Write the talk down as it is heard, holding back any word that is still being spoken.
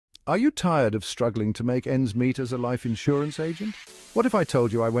Are you tired of struggling to make ends meet as a life insurance agent? What if I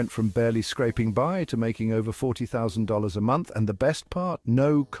told you I went from barely scraping by to making over $40,000 a month, and the best part,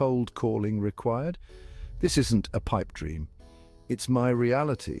 no cold calling required? This isn't a pipe dream. It's my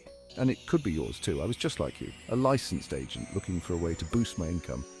reality, and it could be yours too. I was just like you, a licensed agent looking for a way to boost my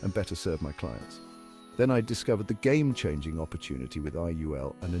income and better serve my clients. Then I discovered the game-changing opportunity with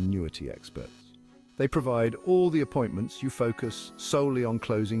IUL, an annuity expert. They provide all the appointments. You focus solely on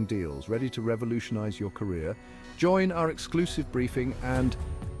closing deals, ready to revolutionize your career. Join our exclusive briefing and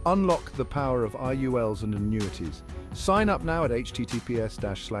unlock the power of IULs and annuities. Sign up now at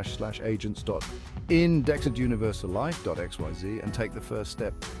https://agents.indexeduniversallife.xyz and take the first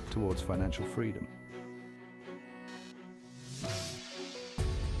step towards financial freedom.